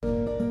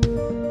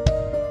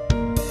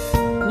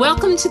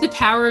Welcome to The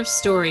Power of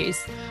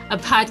Stories, a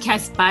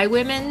podcast by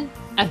women,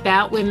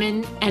 about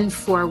women, and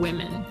for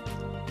women.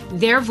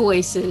 Their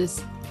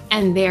voices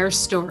and their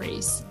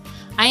stories.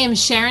 I am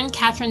Sharon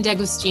Catherine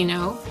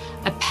D'Agostino,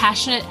 a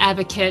passionate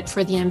advocate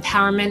for the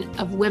empowerment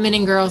of women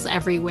and girls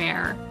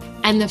everywhere,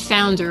 and the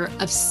founder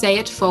of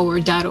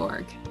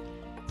sayitforward.org.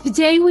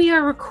 Today we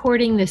are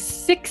recording the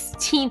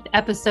 16th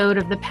episode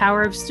of the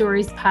Power of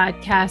Stories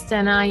podcast,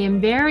 and I am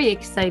very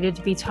excited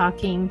to be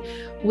talking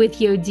with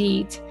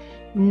Yodit,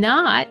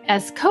 not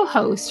as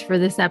co-host for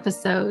this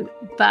episode,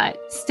 but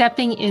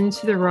stepping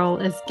into the role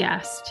as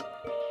guest.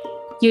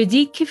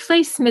 Yodit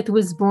Kifle Smith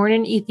was born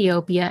in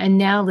Ethiopia and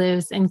now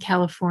lives in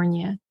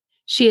California.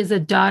 She is a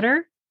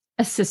daughter,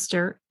 a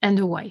sister, and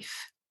a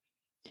wife.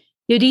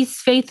 Yodit's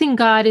faith in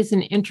God is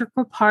an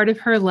integral part of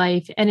her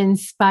life and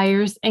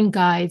inspires and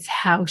guides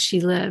how she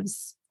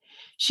lives.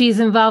 She is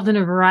involved in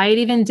a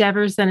variety of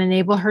endeavors that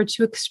enable her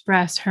to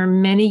express her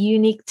many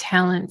unique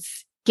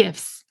talents,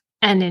 gifts,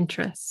 and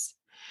interests.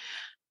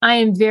 I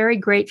am very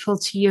grateful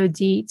to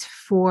Yodit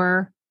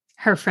for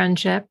her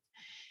friendship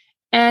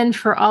and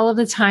for all of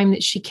the time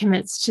that she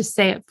commits to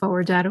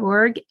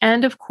sayitforward.org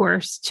and, of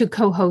course, to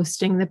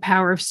co-hosting the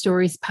Power of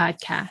Stories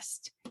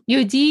podcast.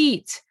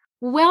 Yodit,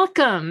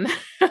 welcome.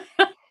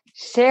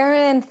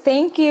 Sharon,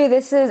 thank you.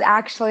 This is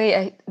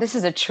actually this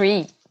is a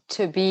treat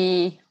to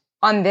be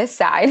on this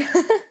side,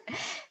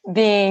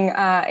 being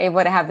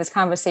able to have this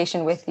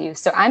conversation with you.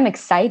 So I'm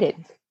excited.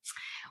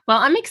 Well,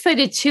 I'm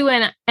excited too,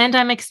 and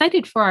I'm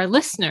excited for our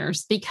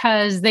listeners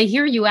because they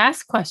hear you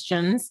ask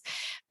questions,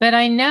 but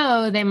I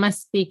know they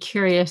must be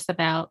curious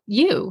about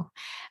you.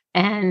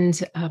 And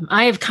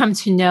I have come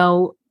to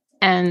know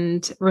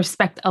and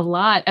respect a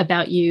lot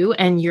about you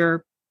and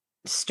your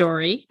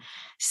story.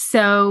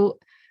 So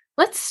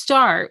let's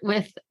start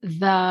with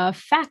the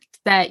fact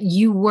that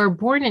you were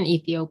born in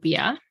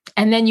Ethiopia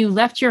and then you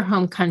left your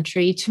home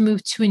country to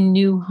move to a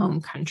new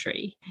home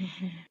country.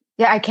 Mm-hmm.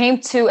 Yeah, I came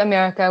to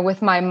America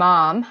with my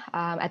mom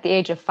at the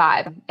age of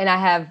 5. And I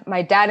have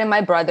my dad and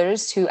my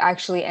brothers who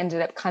actually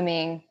ended up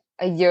coming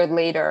a year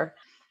later.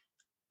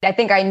 I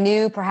think I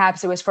knew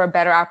perhaps it was for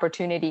better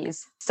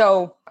opportunities.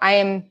 So I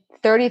am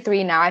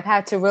 33 now. I've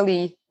had to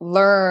really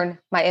learn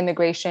my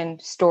immigration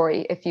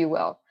story, if you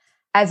will.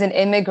 As an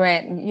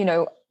immigrant, you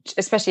know,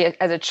 especially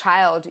as a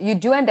child, you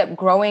do end up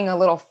growing a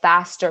little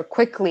faster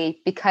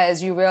quickly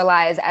because you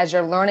realize as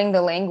you're learning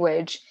the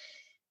language,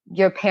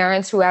 your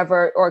parents,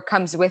 whoever, or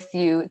comes with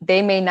you,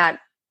 they may not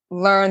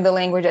learn the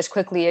language as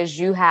quickly as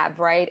you have,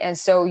 right? And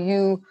so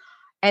you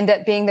end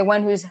up being the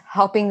one who's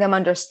helping them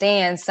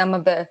understand some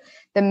of the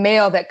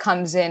mail that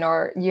comes in,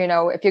 or, you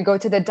know, if you go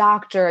to the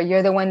doctor,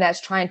 you're the one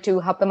that's trying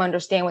to help them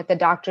understand what the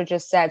doctor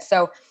just said.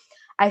 So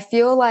I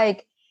feel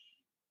like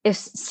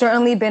it's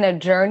certainly been a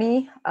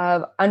journey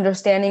of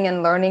understanding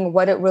and learning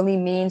what it really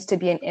means to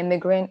be an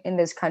immigrant in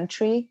this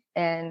country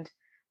and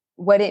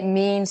what it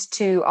means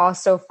to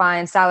also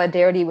find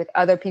solidarity with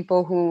other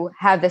people who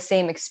have the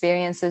same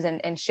experiences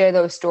and share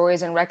those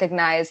stories and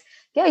recognize,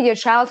 yeah, your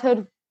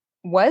childhood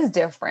was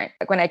different.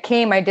 Like when I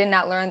came, I did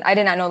not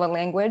know the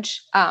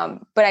language,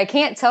 but I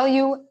can't tell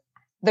you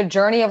the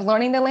journey of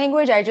learning the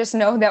language. I just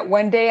know that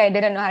one day I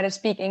didn't know how to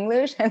speak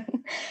English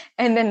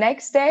and the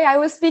next day I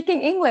was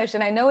speaking English.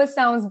 And I know it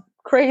sounds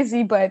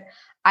crazy, but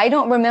I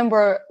don't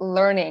remember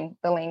learning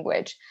the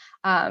language.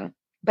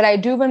 But I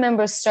do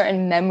remember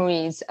certain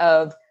memories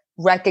of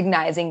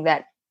recognizing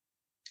that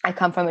I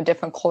come from a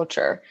different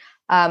culture.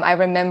 I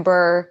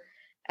remember,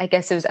 I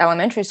guess it was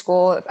elementary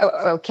school,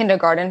 or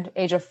kindergarten,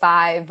 age of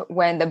 5,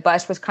 when the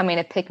bus was coming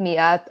to pick me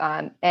up.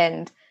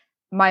 And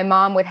my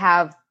mom would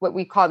have what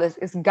we call this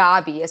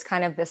gabi, is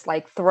kind of this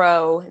like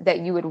throw that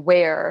you would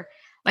wear.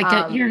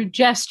 Like you're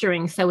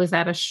gesturing. So is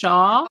that a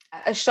shawl?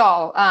 A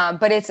shawl,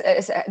 but it's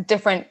a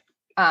different,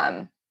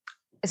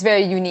 it's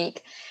very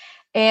unique.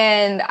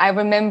 And I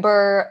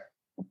remember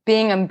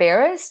being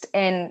embarrassed,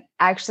 and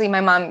actually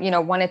my mom, you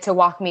know, wanted to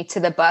walk me to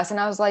the bus,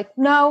 and I was like,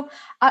 no,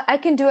 I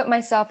can do it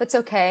myself. It's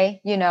okay,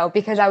 you know,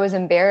 because I was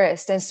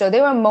embarrassed. And so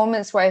there were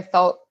moments where I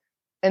felt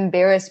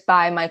embarrassed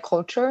by my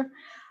culture.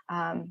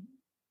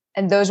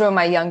 And those were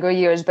my younger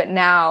years, but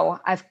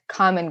now I've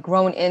come and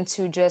grown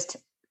into just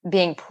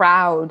being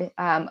proud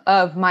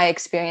of my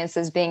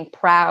experiences, being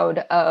proud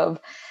of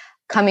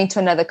coming to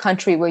another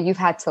country where you've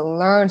had to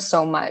learn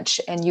so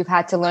much and you've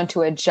had to learn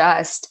to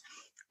adjust.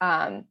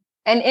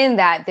 And in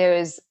that,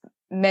 there's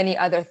many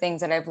other things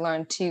that I've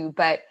learned too.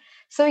 But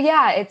so,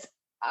 yeah,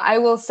 I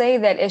will say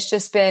that it's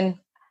just been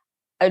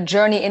a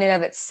journey in and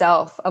of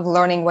itself of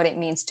learning what it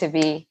means to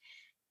be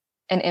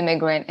an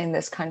immigrant in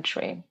this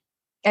country.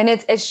 And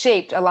it's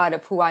shaped a lot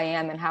of who I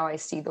am and how I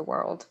see the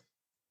world.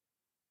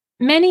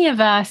 Many of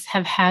us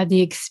have had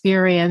the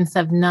experience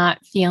of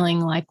not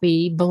feeling like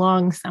we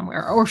belong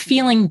somewhere or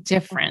feeling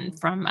different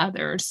from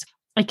others.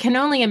 I can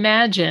only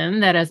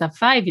imagine that as a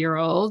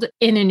 5-year-old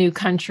in a new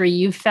country,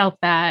 you felt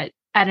that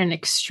at an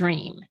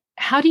extreme.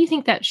 How do you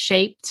think that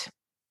shaped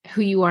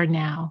who you are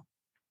now?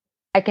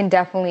 I can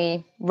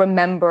definitely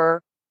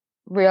remember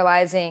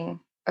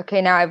realizing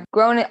okay, now I've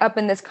grown up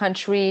in this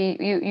country.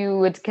 You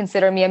would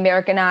consider me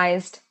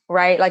Americanized,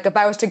 right? Like if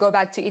I was to go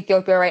back to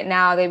Ethiopia right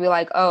now, they'd be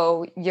like,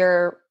 oh,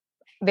 you're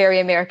very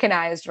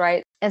Americanized,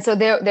 right? And so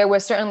there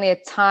was certainly a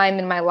time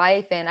in my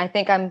life, and I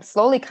think I'm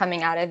slowly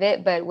coming out of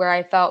it, but where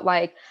I felt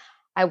like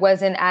I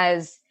wasn't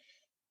as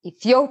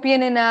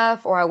Ethiopian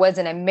enough, or I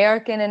wasn't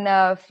American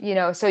enough,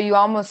 so you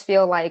almost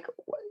feel like,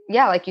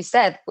 yeah, like you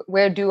said,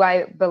 where do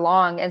I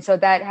belong? And so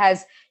that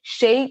has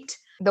shaped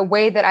the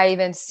way that I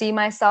even see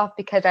myself,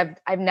 because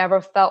I've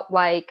never felt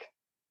like,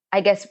 I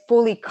guess,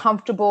 fully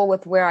comfortable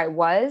with where I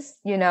was,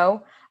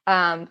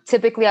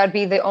 typically I'd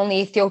be the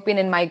only Ethiopian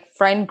in my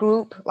friend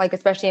group, like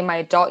especially in my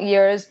adult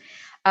years.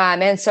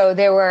 And so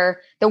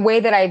the way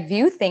that I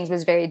view things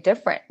was very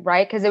different,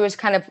 right? Because it was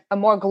kind of a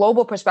more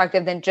global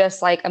perspective than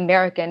just like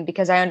American,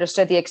 because I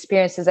understood the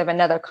experiences of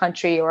another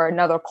country or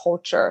another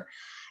culture.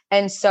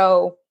 And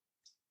so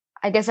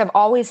I guess I've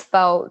always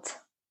felt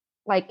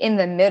like in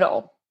the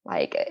middle,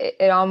 like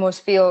it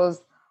almost feels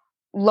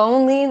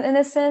lonely in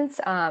a sense.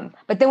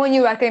 But then when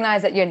you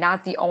recognize that you're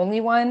not the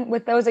only one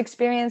with those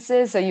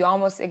experiences, so you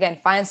almost, again,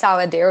 find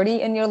solidarity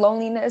in your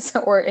loneliness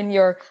or in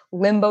your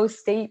limbo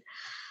state.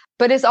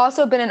 But it's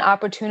also been an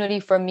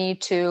opportunity for me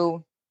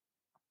to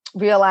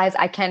realize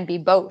I can be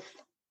both.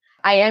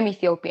 I am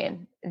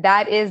Ethiopian.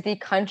 That is the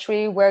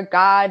country where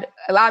God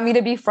allowed me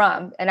to be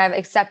from, and I've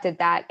accepted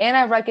that. And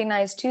I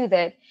recognize too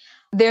that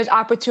there's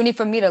opportunity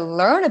for me to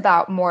learn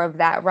about more of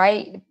that,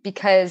 right?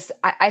 Because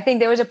I think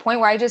there was a point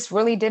where I just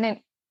really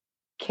didn't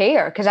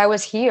care because I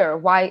was here.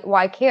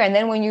 Why care? And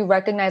then when you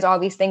recognize all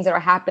these things that are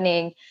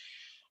happening,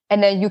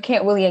 and then you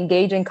can't really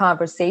engage in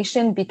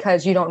conversation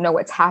because you don't know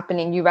what's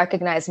happening, you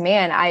recognize,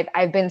 man,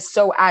 I've been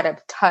so out of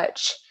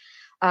touch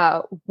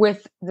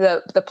with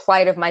the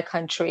plight of my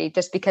country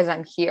just because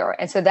I'm here.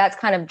 And so that's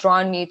kind of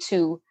drawn me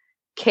to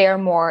care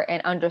more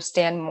and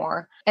understand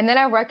more. And then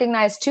I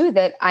recognize too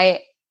that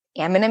I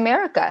am in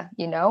America,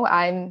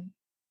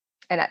 and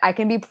I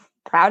can be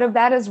proud of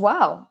that as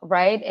well,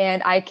 right?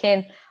 And I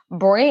can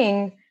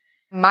bring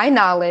my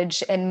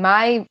knowledge and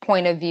my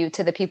point of view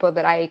to the people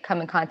that I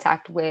come in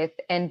contact with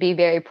and be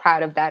very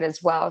proud of that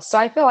as well. So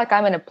I feel like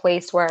I'm in a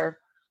place where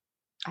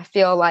I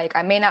feel like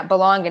I may not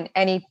belong in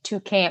any two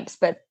camps,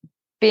 but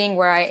being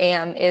where I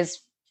am is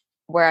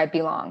where I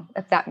belong,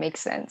 if that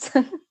makes sense.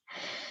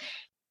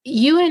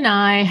 You and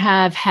I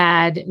have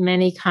had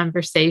many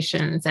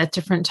conversations at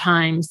different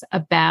times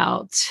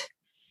about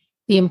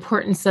the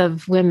importance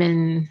of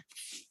women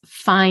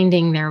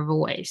finding their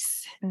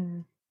voice.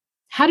 Mm.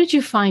 How did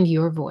you find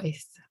your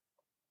voice?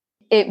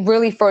 It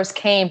really first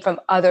came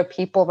from other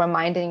people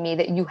reminding me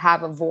that you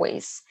have a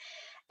voice.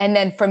 And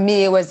then for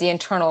me, it was the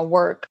internal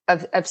work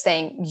of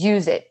saying,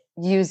 use it.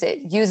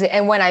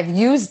 And when I've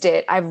used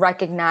it, I've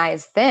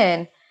recognized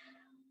then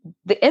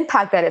the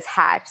impact that it's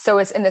had. So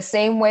it's in the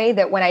same way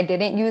that when I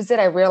didn't use it,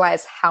 I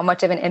realized how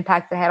much of an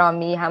impact it had on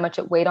me, how much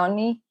it weighed on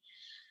me.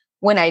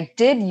 When I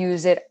did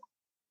use it,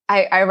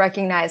 I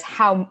recognized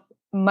how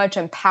much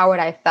empowered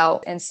I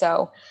felt. And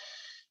so,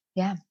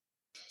 yeah.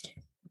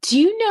 Do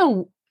you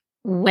know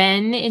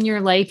when in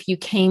your life you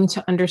came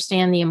to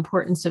understand the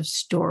importance of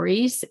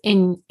stories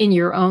in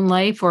your own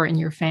life or in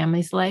your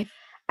family's life?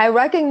 I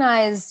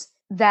recognized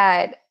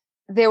that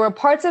there were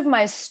parts of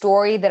my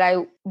story that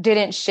I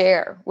didn't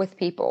share with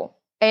people.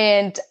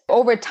 And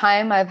over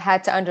time, I've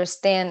had to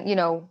understand,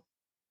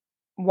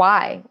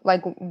 why?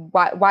 Like,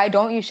 why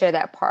don't you share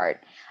that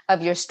part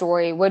of your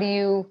story? What are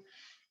you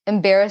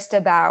embarrassed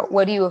about?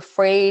 What are you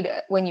afraid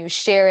when you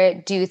share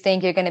it? Do you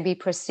think you're going to be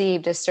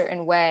perceived a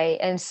certain way?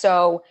 And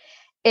so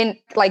in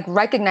like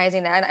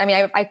recognizing that, I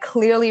mean, I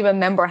clearly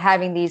remember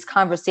having these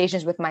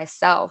conversations with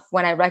myself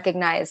when I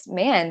recognized,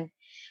 man,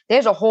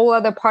 there's a whole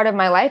other part of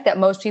my life that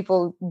most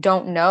people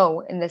don't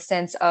know, in the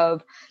sense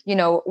of,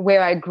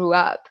 where I grew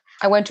up.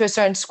 I went to a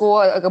certain school,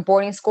 like a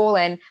boarding school,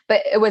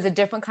 but it was a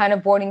different kind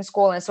of boarding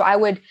school. And so I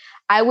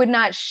would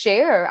not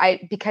share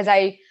because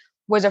I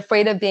was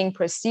afraid of being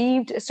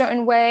perceived a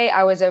certain way.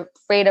 I was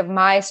afraid of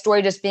my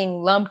story just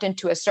being lumped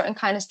into a certain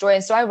kind of story.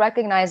 And so I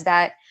recognized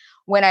that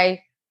when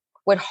I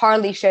would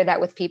hardly share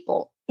that with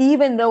people,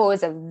 even though it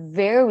was a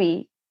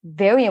very,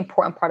 very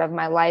important part of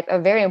my life, a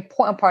very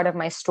important part of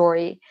my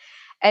story.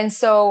 And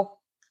so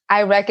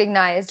I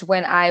recognized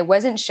when I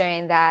wasn't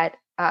sharing that,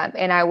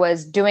 and I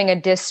was doing a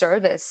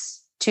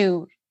disservice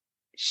to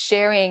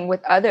sharing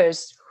with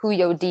others who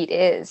Yodit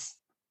is.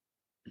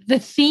 The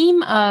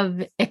theme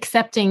of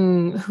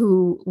accepting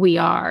who we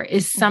are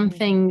is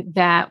something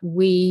that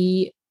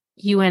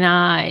you and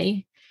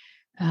I,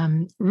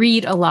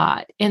 read a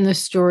lot in the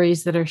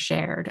stories that are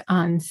shared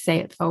on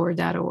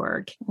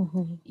sayitforward.org.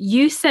 Mm-hmm.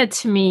 You said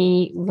to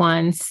me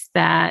once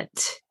that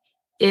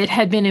it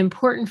had been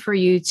important for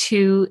you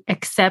to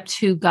accept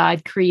who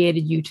God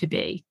created you to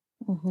be.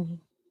 Mm-hmm.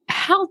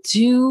 How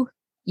do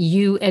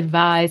you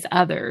advise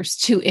others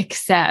to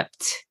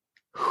accept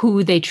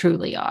who they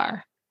truly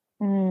are?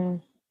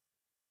 Mm.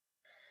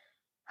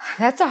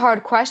 That's a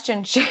hard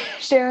question,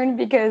 Sharon,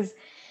 because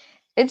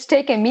it's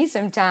taken me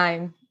some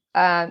time.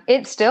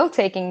 It's still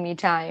taking me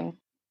time.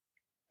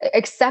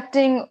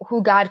 accepting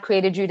who God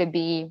created you to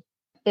be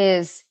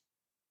is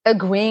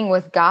agreeing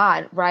with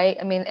God, right?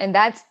 I mean, and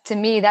that's, to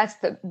me, that's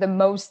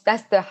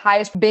that's the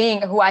highest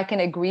being who I can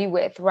agree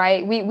with,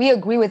 right? We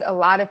agree with a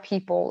lot of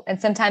people,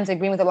 and sometimes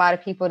agreeing with a lot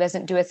of people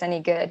doesn't do us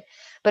any good,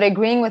 but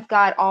agreeing with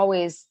God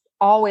always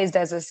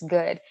does us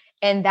good.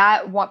 And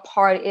that one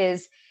part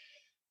is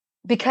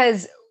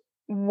because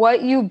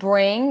what you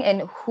bring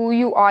and who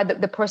you are,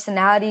 the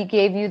personality he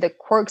gave you, the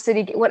quirks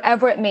that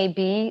whatever it may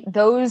be,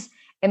 those,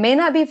 it may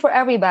not be for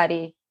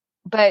everybody,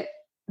 but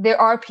there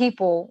are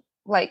people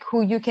like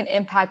who you can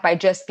impact by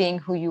just being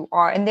who you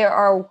are. And there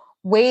are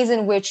ways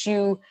in which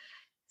you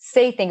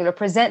say things or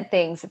present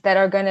things that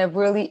are going to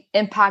really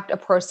impact a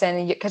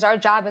person, because our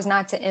job is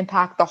not to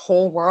impact the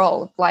whole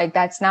world. Like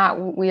that's not,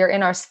 we are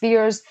in our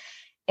spheres.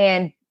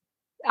 And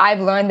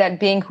I've learned that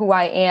being who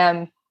I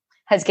am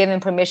has given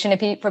permission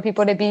for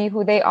people to be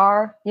who they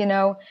are,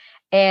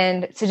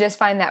 and to just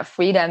find that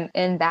freedom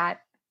in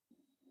that.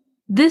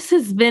 This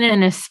has been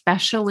an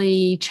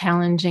especially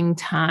challenging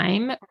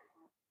time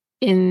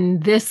in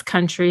this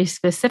country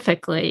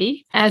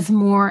specifically, as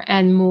more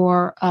and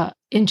more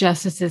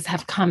injustices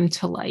have come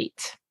to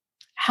light.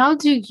 How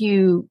do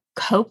you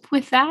cope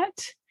with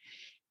that?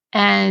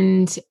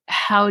 And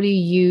how do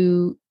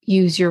you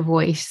use your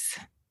voice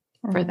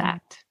for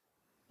that?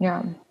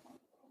 Yeah.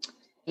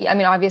 I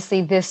mean,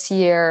 obviously this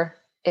year,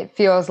 it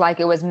feels like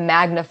it was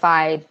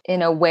magnified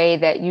in a way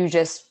that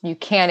you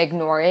can't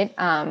ignore it.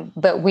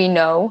 But we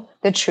know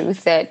the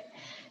truth that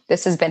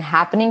this has been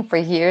happening for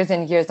years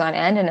and years on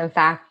end. And in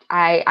fact,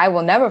 I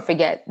will never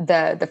forget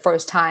the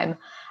first time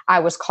I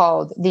was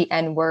called the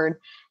N-word,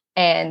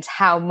 and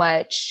how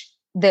much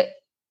the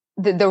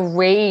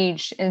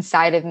rage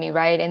inside of me,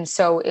 right? And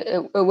so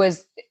it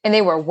was, and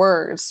they were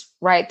words,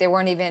 right? They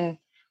weren't even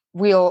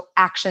real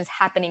actions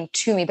happening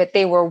to me, but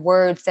they were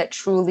words that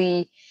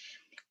truly,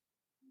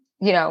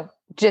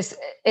 just,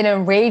 it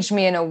enraged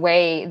me in a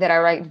way that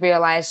I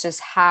realized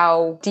just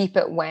how deep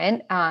it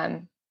went.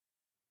 And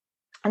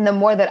the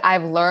more that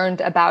I've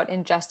learned about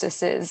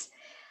injustices,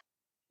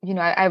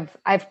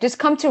 I've just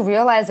come to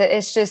realize that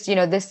it's just,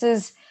 this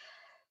is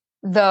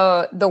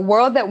the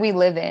world that we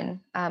live in.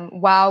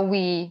 While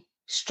we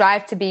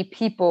strive to be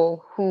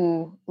people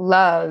who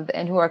love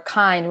and who are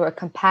kind, who are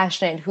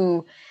compassionate,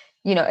 who,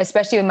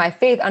 especially with my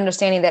faith,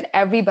 understanding that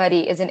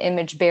everybody is an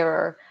image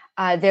bearer.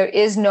 There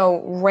is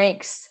no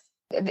ranks.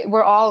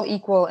 We're all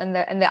equal in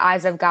the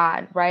eyes of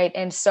God, right?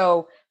 And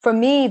so for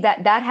me,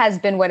 that has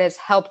been what has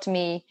helped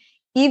me,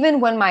 even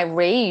when my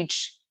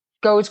rage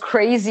goes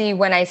crazy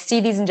when I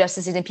see these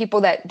injustices and people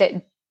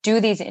that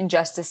do these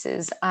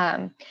injustices.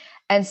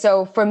 And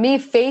so for me,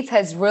 faith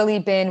has really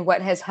been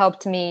what has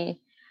helped me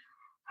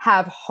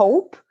have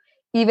hope,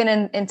 even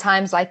in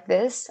times like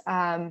this,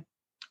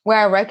 where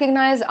I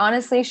recognize,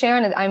 honestly,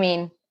 Sharon, I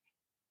mean,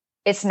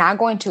 it's not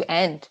going to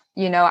end,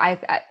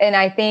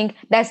 I think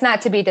that's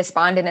not to be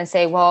despondent and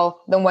say,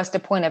 well, then what's the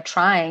point of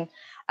trying?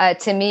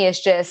 To me,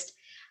 it's just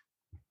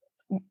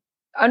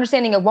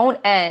understanding it won't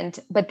end,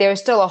 but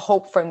there's still a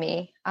hope for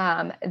me,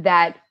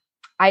 that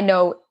I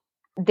know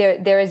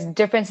there is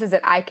differences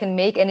that I can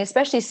make. And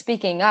especially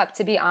speaking up,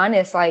 to be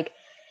honest, like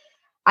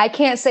I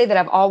can't say that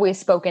I've always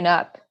spoken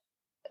up.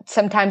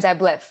 Sometimes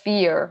I've let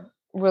fear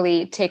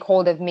really take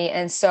hold of me.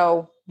 And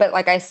so, but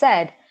like I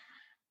said,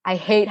 I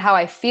hate how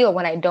I feel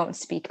when I don't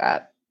speak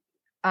up.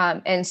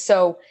 And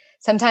so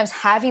sometimes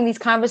having these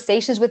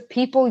conversations with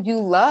people you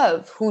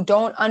love who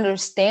don't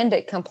understand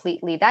it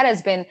completely, that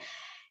has been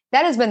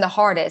the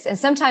hardest. And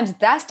sometimes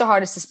that's the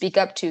hardest to speak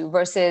up to,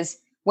 versus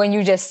when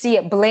you just see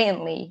it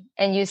blatantly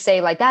and you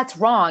say like, that's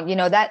wrong,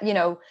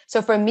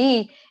 so for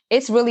me,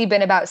 it's really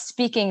been about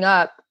speaking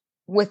up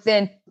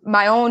within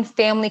my own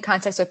family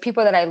context with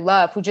people that I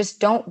love who just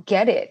don't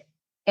get it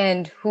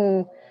and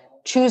who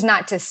choose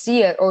not to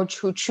see it, or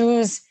who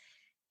choose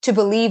to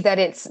believe that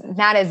it's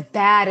not as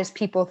bad as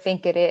people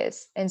think it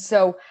is. And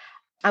so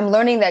I'm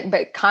learning that,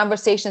 but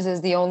conversations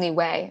is the only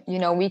way.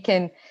 We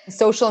can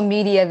social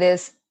media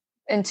this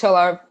until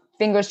our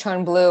fingers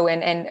turn blue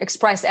and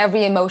express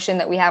every emotion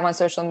that we have on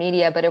social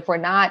media. But if we're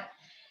not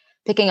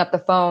picking up the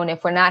phone,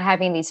 if we're not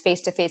having these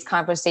face-to-face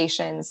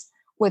conversations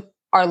with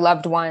our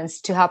loved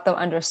ones to help them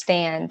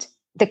understand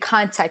the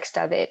context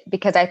of it,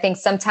 because I think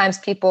sometimes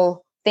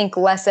people think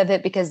less of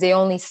it because they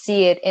only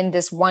see it in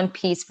this one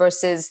piece,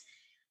 versus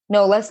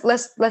no,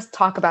 let's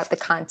talk about the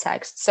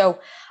context. So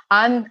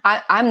I'm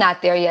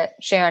not there yet,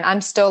 Sharon.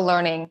 I'm still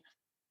learning.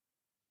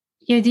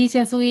 Yodit,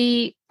 as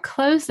we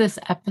close this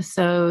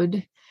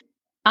episode,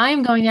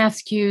 I'm going to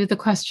ask you the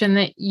question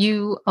that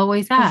you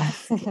always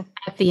ask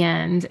at the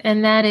end,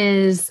 and that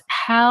is,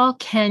 how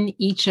can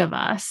each of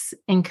us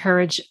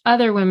encourage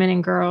other women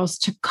and girls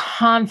to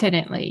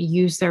confidently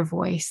use their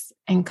voice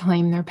and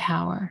claim their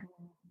power?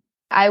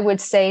 I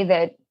would say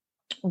that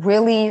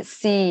really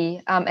see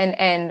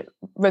and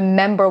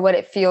remember what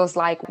it feels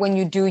like when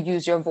you do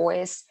use your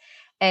voice,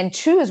 and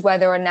choose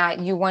whether or not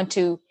you want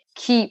to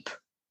keep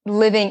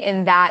living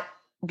in that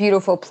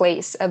beautiful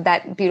place of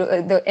that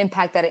the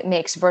impact that it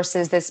makes,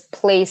 versus this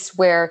place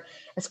where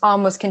it's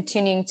almost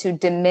continuing to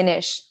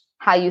diminish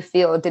how you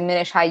feel,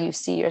 diminish how you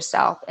see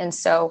yourself. And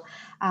so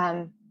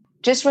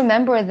just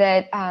remember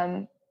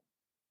that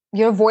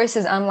your voice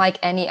is unlike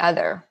any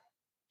other.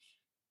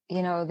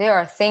 You know, there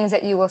are things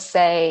that you will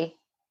say,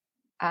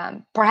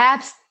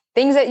 perhaps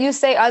things that you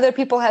say, other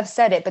people have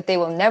said it, but they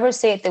will never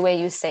say it the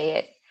way you say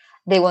it.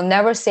 They will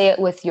never say it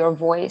with your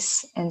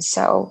voice. And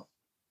so,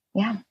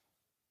 yeah.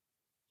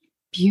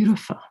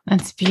 Beautiful.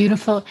 That's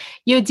beautiful.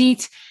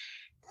 Yodit,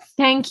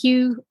 thank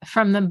you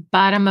from the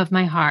bottom of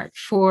my heart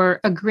for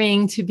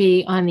agreeing to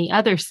be on the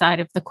other side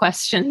of the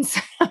questions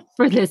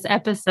for this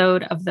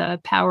episode of the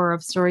Power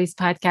of Stories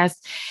podcast.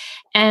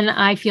 And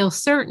I feel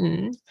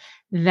certain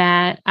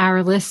that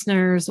our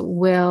listeners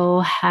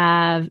will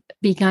have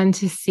begun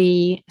to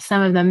see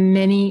some of the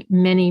many,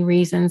 many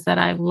reasons that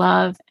I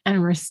love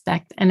and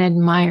respect and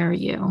admire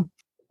you.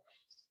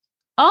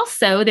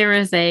 Also, there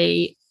is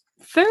a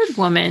third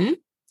woman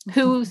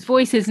whose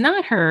voice is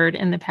not heard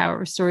in the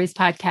Power of Stories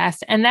podcast,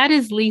 and that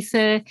is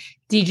Lisa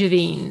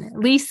DiGiovine.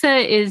 Lisa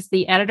is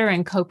the editor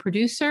and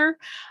co-producer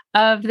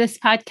of this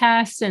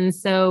podcast, and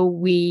so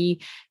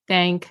we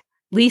thank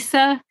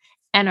Lisa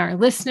and our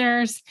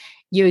listeners.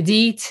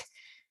 Yodit,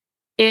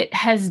 it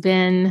has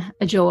been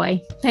a joy.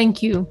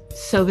 Thank you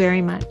so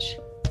very much.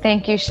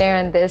 Thank you,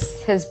 Sharon.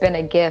 This has been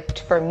a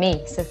gift for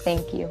me, so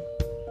thank you.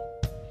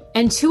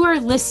 And to our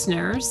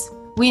listeners,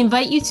 we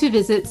invite you to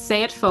visit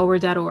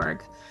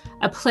sayitforward.org,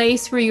 a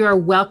place where you are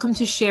welcome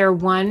to share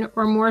one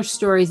or more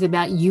stories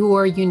about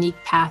your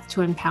unique path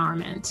to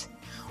empowerment.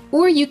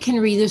 Or you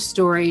can read the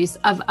stories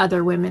of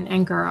other women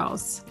and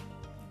girls.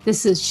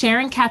 This is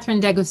Sharon Catherine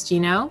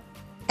D'Agostino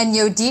and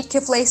Yodit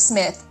Kifle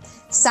Smith,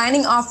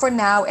 signing off for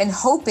now and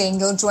hoping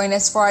you'll join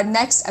us for our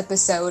next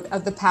episode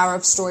of the Power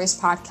of Stories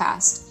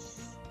podcast.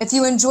 If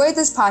you enjoyed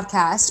this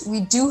podcast,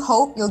 we do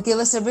hope you'll give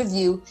us a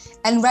review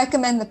and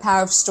recommend the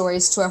Power of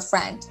Stories to a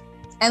friend.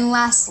 And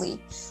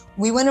lastly,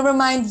 we want to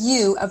remind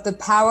you of the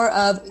power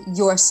of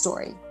your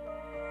story.